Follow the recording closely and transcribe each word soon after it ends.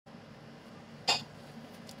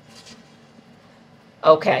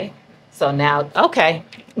Okay. So now, okay.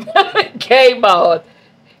 Game on.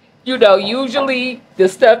 You know, usually the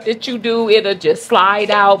stuff that you do, it'll just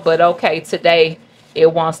slide out. But okay, today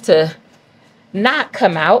it wants to not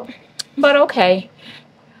come out. But okay.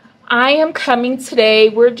 I am coming today.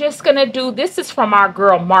 We're just going to do, this is from our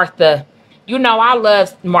girl Martha. You know, I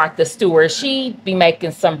love Martha Stewart. She be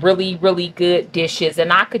making some really, really good dishes.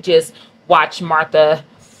 And I could just watch Martha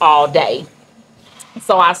all day.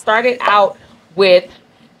 So I started out with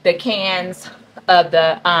the cans of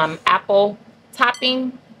the apple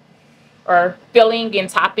topping or filling and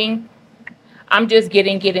topping. I'm just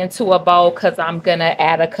getting it into a bowl because I'm going to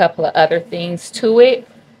add a couple of other things to it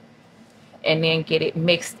and then get it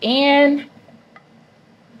mixed in.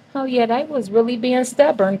 Oh yeah, that was really being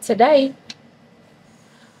stubborn today.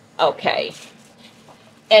 Okay.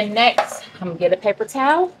 And next, I'm going to get a paper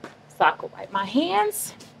towel so I can wipe my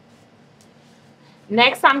hands.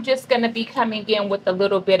 Next, I'm just going to be coming in with a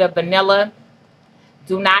little bit of vanilla.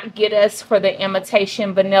 Do not get us for the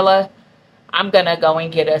imitation vanilla. I'm going to go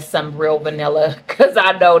and get us some real vanilla because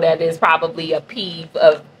I know that is probably a peeve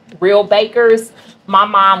of real bakers. My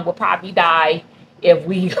mom would probably die if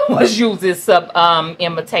we was using some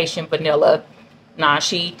imitation vanilla. Nah,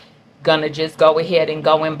 she gonna just go ahead and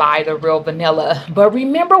go and buy the real vanilla. But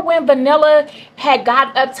remember when vanilla had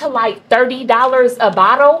got up to like $30 a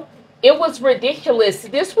bottle? It was ridiculous.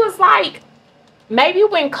 This was like maybe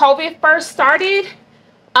when COVID first started.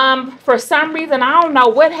 For some reason, I don't know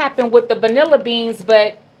what happened with the vanilla beans,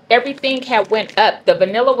 but everything had went up. The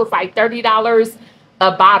vanilla was like $30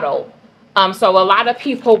 a bottle. So a lot of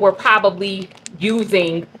people were probably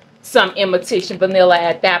using some imitation vanilla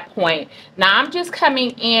at that point. Now I'm just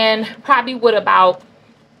coming in probably with about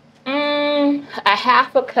a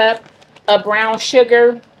half a cup of brown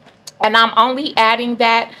sugar. And I'm only adding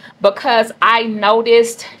that because I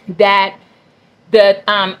noticed that the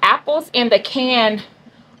apples in the can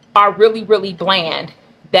are really, really bland.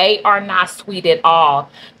 They are not sweet at all.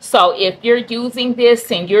 So if you're using this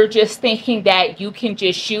and you're just thinking that you can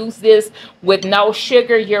just use this with no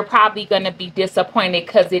sugar, you're probably going to be disappointed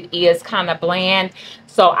because it is kind of bland.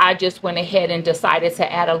 So I just went ahead and decided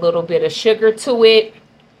to add a little bit of sugar to it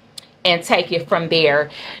and take it from there.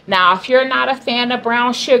 Now, if you're not a fan of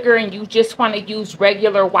brown sugar and you just want to use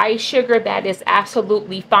regular white sugar, that is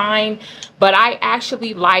absolutely fine. But I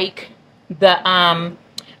actually like the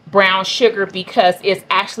brown sugar because it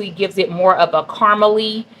actually gives it more of a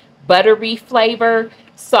caramely, buttery flavor.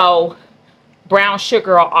 So brown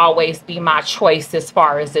sugar will always be my choice as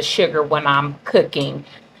far as the sugar when I'm cooking.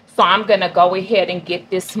 So I'm going to go ahead and get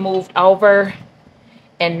this moved over.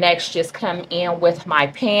 And next, just come in with my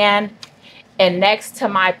pan. And next to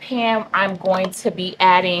my pan, I'm going to be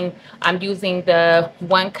adding, I'm using the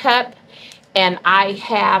 1 cup. And I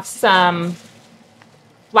have some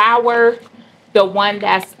flour, the one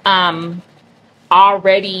that's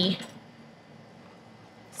already,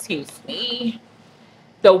 excuse me,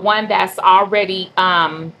 the one that's already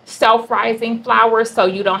self-rising flour, so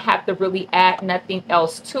you don't have to really add nothing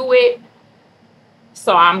else to it.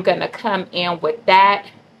 So I'm going to come in with that.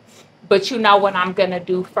 But you know what I'm going to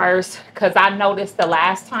do first, because I noticed the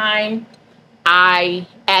last time I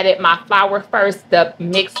added my flour first, the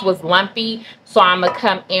mix was lumpy. So I'm going to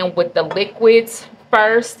come in with the liquids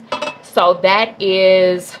first. So that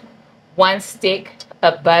is 1 stick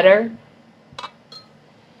of butter.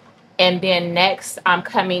 And then next, I'm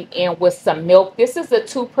coming in with some milk. This is a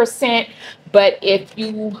 2%, but if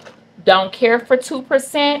you don't care for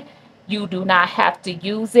 2%, you do not have to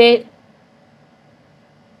use it.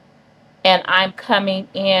 And I'm coming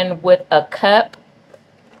in with a cup.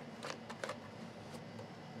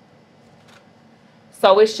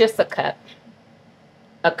 So it's just a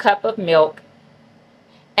cup of milk.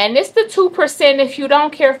 And it's the 2% if you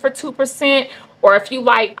don't care for 2%, or if you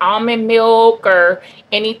like almond milk or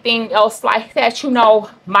anything else like that. You know,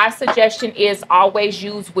 my suggestion is always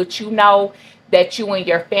use what you know that you and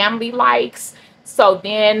your family likes. So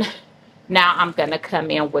then now I'm going to come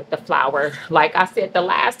in with the flour. Like I said, the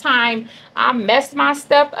last time I messed my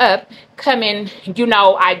stuff up coming, you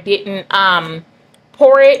know, I didn't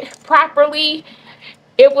pour it properly.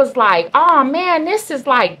 It was like, oh man, this is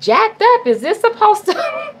like jacked up. Is this supposed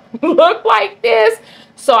to look like this?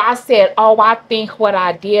 So I said, oh, I think what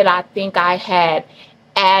I did, I think I had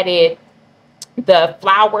added the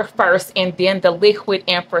flour first and then the liquid.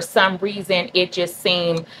 And for some reason, it just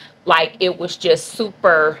seemed like it was just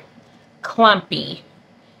super clumpy.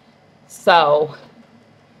 So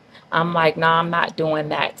I'm like, no, I'm not doing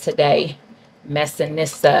that today, messing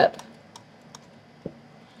this up.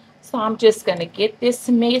 So I'm just going to get this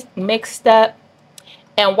mixed up.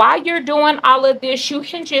 And while you're doing all of this, you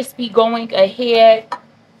can just be going ahead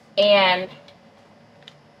and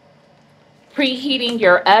preheating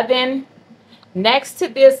your oven. Next to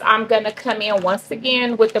this, I'm going to come in once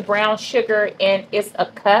again with the brown sugar, and it's a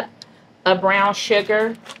cup of brown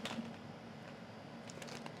sugar.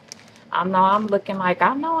 I know I'm looking like,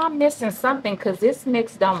 I know I'm missing something because this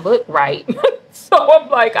mix don't look right. So I'm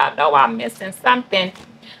like, I know I'm missing something.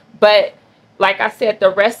 But like I said,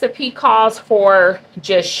 the recipe calls for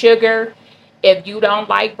just sugar. If you don't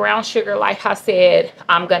like brown sugar, like I said,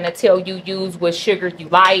 I'm going to tell you use what sugar you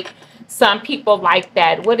like. Some people like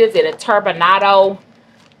that, what is it, a turbinado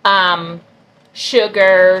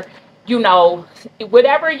sugar, you know,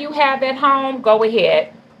 whatever you have at home, go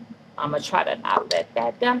ahead. I'm going to try to not let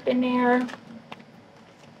that dump in there.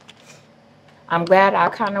 I'm glad I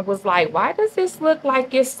kind of was like, why does this look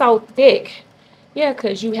like it's so thick? Yeah,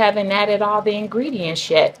 because you haven't added all the ingredients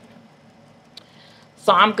yet.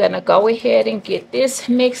 So I'm going to go ahead and get this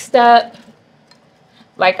mixed up.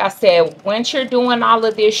 Like I said, once you're doing all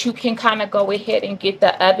of this, you can kind of go ahead and get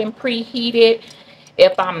the oven preheated.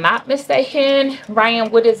 If I'm not mistaken,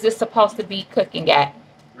 Ryan, what is this supposed to be cooking at?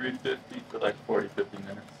 350 for like 40-50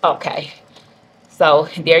 minutes. Okay. So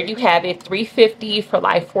there you have it, 350 for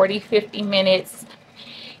like 40-50 minutes.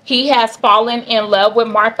 He has fallen in love with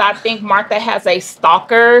Martha. I think Martha has a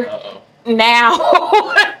stalker now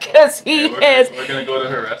because we're gonna go to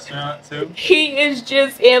her restaurant too. He is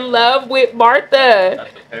just in love with Martha.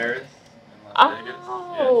 At the Paris in Las Vegas.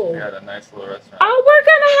 Oh. Yeah, we had a nice little restaurant. Oh, we're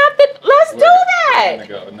gonna have to. Let's do that. We're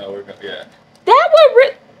gonna go. No, we're gonna. Yeah. That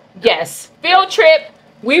would. Yes, field trip.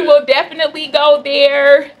 We will definitely go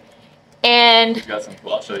there. And we got some.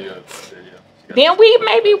 I'll show you a video. Then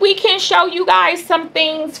maybe we can show you guys some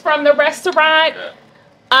things from the restaurant.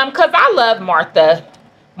 Yeah. Because I love Martha.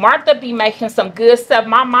 Martha be making some good stuff.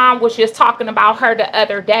 My mom was just talking about her the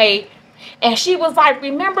other day. And she was like,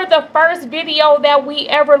 remember the first video that we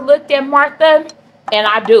ever looked at, Martha? And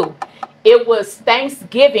I do. It was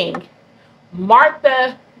Thanksgiving.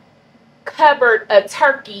 Martha covered a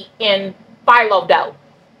turkey in phyllo dough.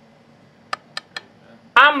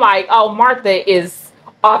 I'm like, oh, Martha is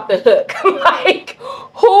off the hook. Like,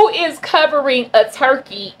 who is covering a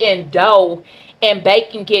turkey in dough and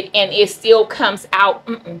baking it and it still comes out?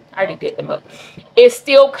 I already did them up. It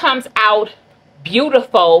still comes out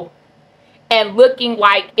beautiful and looking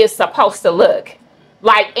like it's supposed to look.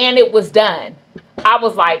 Like, and it was done. I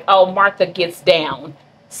was like, oh, Martha gets down.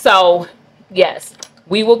 So, yes,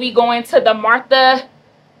 we will be going to the Martha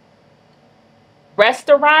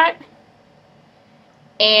restaurant.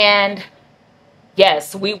 And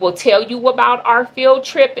yes, we will tell you about our field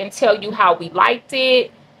trip and tell you how we liked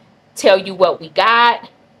it, tell you what we got.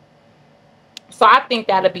 So I think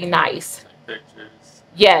that'll be nice. Pictures.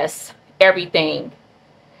 Yes, everything.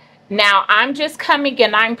 Now I'm just coming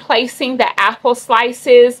and I'm placing the apple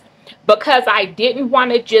slices because I didn't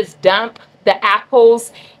want to just dump the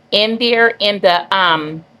apples in there in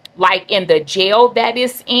the like in the gel that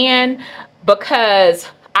is in, because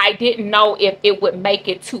I didn't know if it would make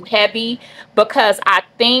it too heavy, because I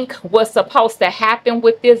think what's supposed to happen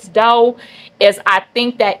with this dough is I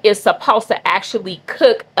think that it's supposed to actually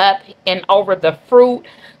cook up and over the fruit.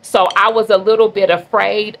 So I was a little bit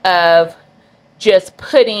afraid of just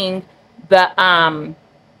putting the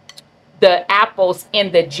apples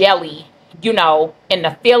in the jelly, you know, in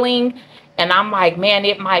the filling. And I'm like, man,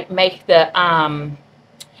 it might make the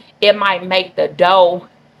dough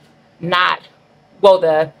not, well,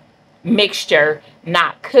 the mixture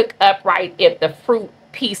not cook up right if the fruit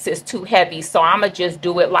piece is too heavy. So I'm gonna just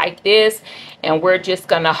do it like this, and we're just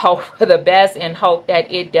gonna hope for the best and hope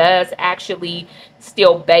that it does actually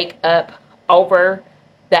still bake up over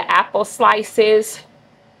the apple slices.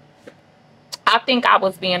 I think I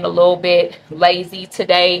was being a little bit lazy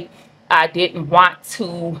today. I didn't want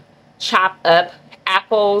to chop up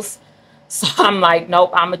apples. So I'm like,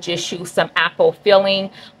 nope, I'm going to just use some apple filling.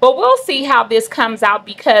 But we'll see how this comes out,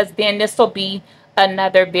 because then this will be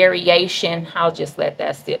another variation. I'll just let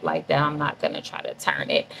that sit like that. I'm not going to try to turn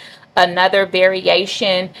it. Another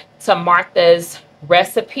variation to Martha's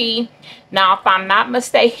recipe. Now, if I'm not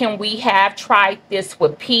mistaken, we have tried this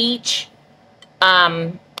with peach.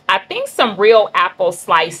 I think some real apple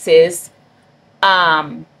slices.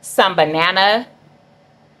 Some banana.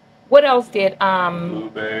 What else did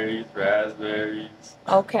blueberries, raspberries.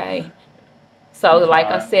 Okay. So pecan, like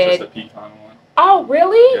I said, just a pecan one. Oh,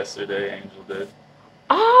 really? Yesterday Angel did.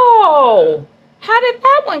 Oh, how did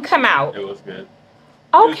that one come out? It was good.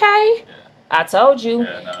 Okay. Yeah. I told you.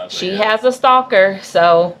 Yeah, no, she has a stalker,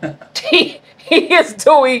 so he is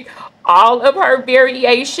doing all of her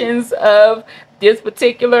variations of this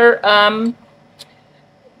particular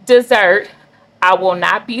dessert. I will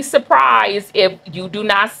not be surprised if you do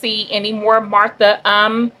not see any more Martha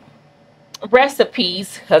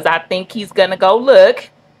recipes, because I think he's gonna go look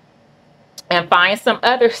and find some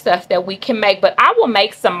other stuff that we can make. But I will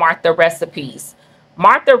make some Martha recipes.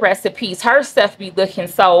 Martha recipes, her stuff be looking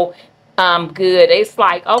so good. It's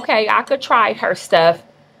like, okay, I could try her stuff.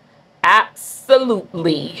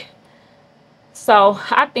 Absolutely. So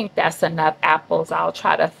I think that's enough apples. I'll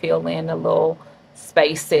try to fill in the little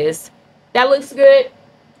spaces. That looks good.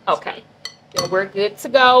 Okay, then we're good to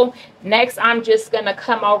go. Next, I'm just gonna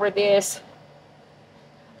come over this.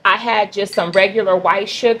 I had just some regular white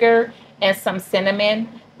sugar and some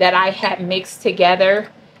cinnamon that I had mixed together.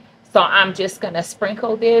 So I'm just gonna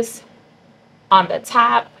sprinkle this on the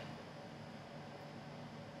top,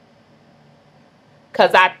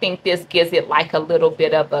 because I think this gives it like a little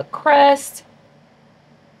bit of a crust.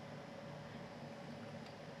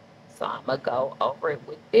 So I'm gonna go over it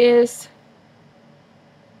with this.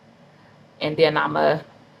 And then I'm gonna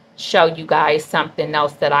show you guys something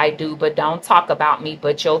else that I do, but don't talk about me,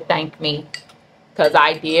 but you'll thank me, because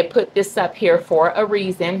I did put this up here for a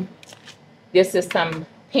reason. This is some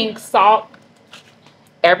pink salt.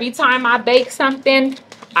 Every time I bake something,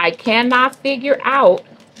 I cannot figure out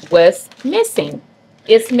what's missing.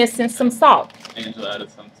 It's missing some salt. Angel added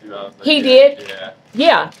some too. I was like, He yeah, did? Yeah.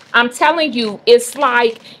 Yeah, I'm telling you, it's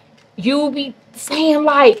like you be saying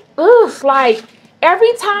like, ugh, like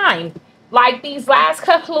every time. Like these last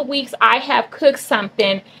couple of weeks, I have cooked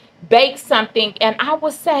something, baked something, and I will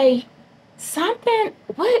say, something,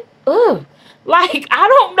 what, ugh. Like, I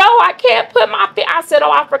don't know, I can't put my, I said,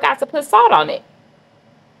 oh, I forgot to put salt on it.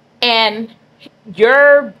 And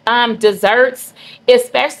your desserts,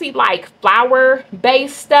 especially like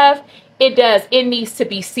flour-based stuff, it needs to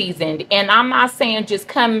be seasoned. And I'm not saying just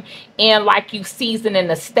come in like you seasoning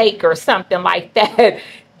a steak or something like that.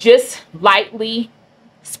 Just lightly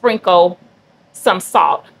sprinkle some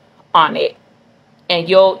salt on it, and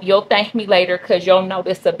you'll thank me later, because you'll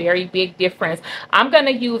notice a very big difference. I'm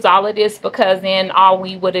gonna use all of this because then all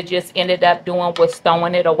we would have just ended up doing was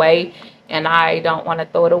throwing it away, and I don't want to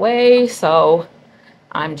throw it away, so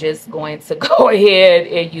I'm just going to go ahead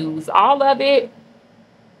and use all of it.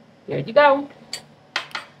 There you go.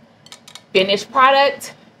 Finished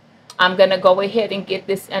product. I'm gonna go ahead and get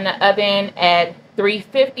this in the oven at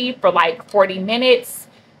 350 for like 40 minutes.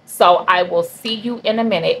 So I will see you in a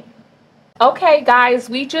minute. Okay, guys,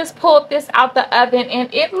 we just pulled this out the oven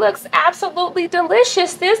and it looks absolutely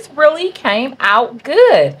delicious. This really came out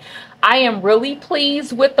good. I am really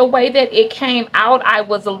pleased with the way that it came out. I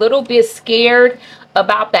was a little bit scared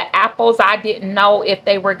about the apples. I didn't know if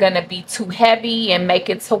they were going to be too heavy and make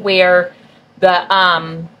it to where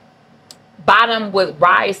the bottom would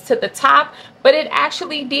rise to the top, but it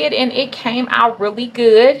actually did, and it came out really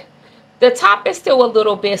good. The top is still a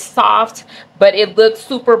little bit soft, but it looks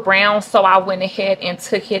super brown, so I went ahead and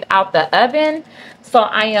took it out the oven. So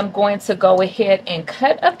I am going to go ahead and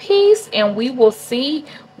cut a piece, and we will see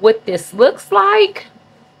what this looks like.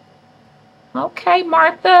 Okay,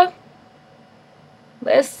 Martha,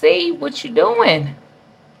 let's see what you're doing.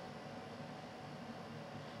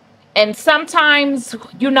 And sometimes,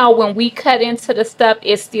 you know, when we cut into the stuff,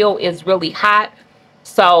 it still is really hot.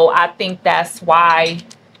 So I think that's why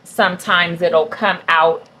sometimes it'll come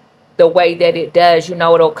out the way that it does. You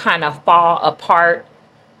know, it'll kind of fall apart.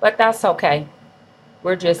 But that's okay.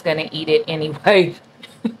 We're just going to eat it anyway.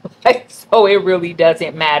 So it really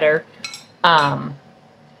doesn't matter. I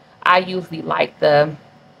usually like the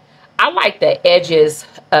edges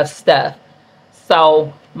of stuff.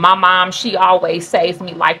 So my mom, she always saves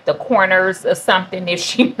me like the corners of something. If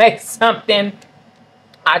she makes something,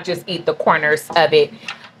 I just eat the corners of it.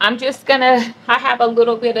 I'm just gonna, I have a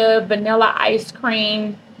little bit of vanilla ice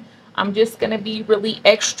cream. I'm just gonna be really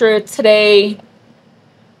extra today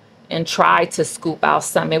and try to scoop out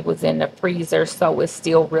some. It was in the freezer, so it's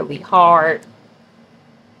still really hard.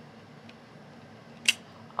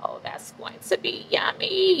 Oh, that's going to be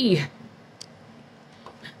yummy.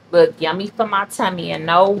 Look, yummy for my tummy, and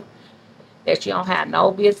know that you don't have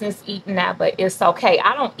no business eating that, but it's okay.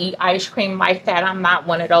 I don't eat ice cream like that. I'm not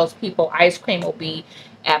one of those people. Ice cream will be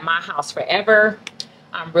at my house forever.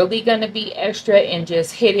 I'm really going to be extra and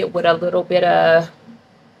just hit it with a little bit of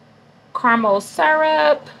caramel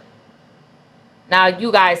syrup. Now,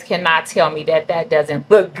 you guys cannot tell me that that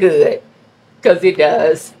doesn't look good, because it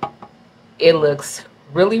does. It looks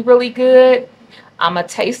really, really good. I'm going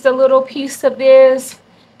to taste a little piece of this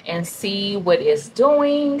and see what it's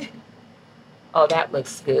doing. Oh, that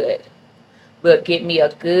looks good. Look, get me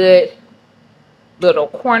a good little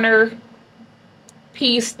corner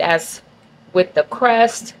piece that's with the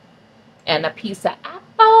crust and a piece of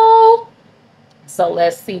apple. So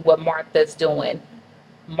let's see what Martha's doing.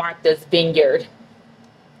 Martha's Vineyard.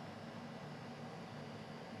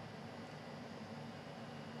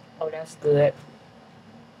 Oh, that's good.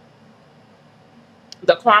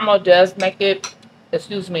 The caramel does make it,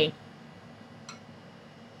 excuse me,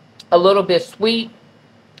 a little bit sweet,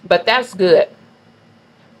 but that's good.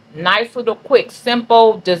 Nice little quick,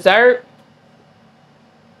 simple dessert.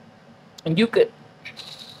 And you could,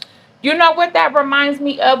 you know what that reminds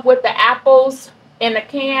me of with the apples in a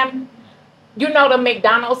can? You know the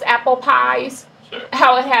McDonald's apple pies? Sure.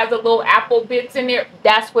 How it has a little apple bits in there?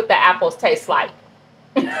 That's what the apples taste like.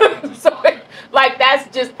 So, like,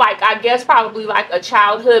 that's just like, I guess probably like a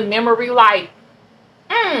childhood memory, like,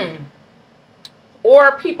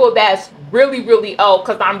 or people that's really, really old,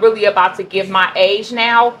 because I'm really about to give my age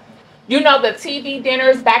now. You know, the TV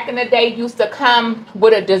dinners back in the day used to come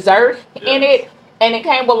with a dessert in it, and it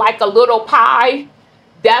came with like a little pie.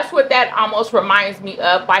 That's what that almost reminds me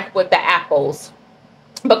of, like with the apples,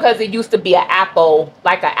 because it used to be an apple,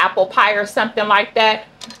 like an apple pie or something like that.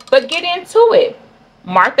 But get into it.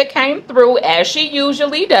 Martha came through as she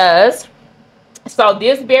usually does. So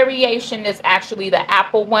this variation is actually the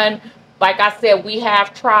apple one. Like I said, we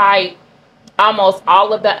have tried almost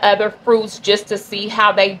all of the other fruits just to see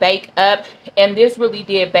how they bake up, and this really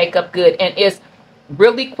did bake up good, and it's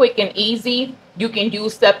really quick and easy. You can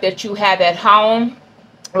use stuff that you have at home,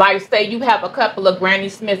 like say you have a couple of Granny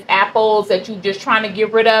Smith apples that you're just trying to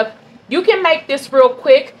get rid of. You can make this real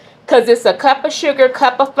quick, because it's a cup of sugar,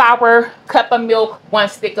 cup of flour, cup of milk, 1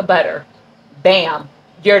 stick of butter. Bam,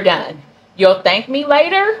 you're done. You'll thank me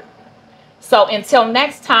later. So until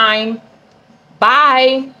next time,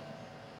 bye.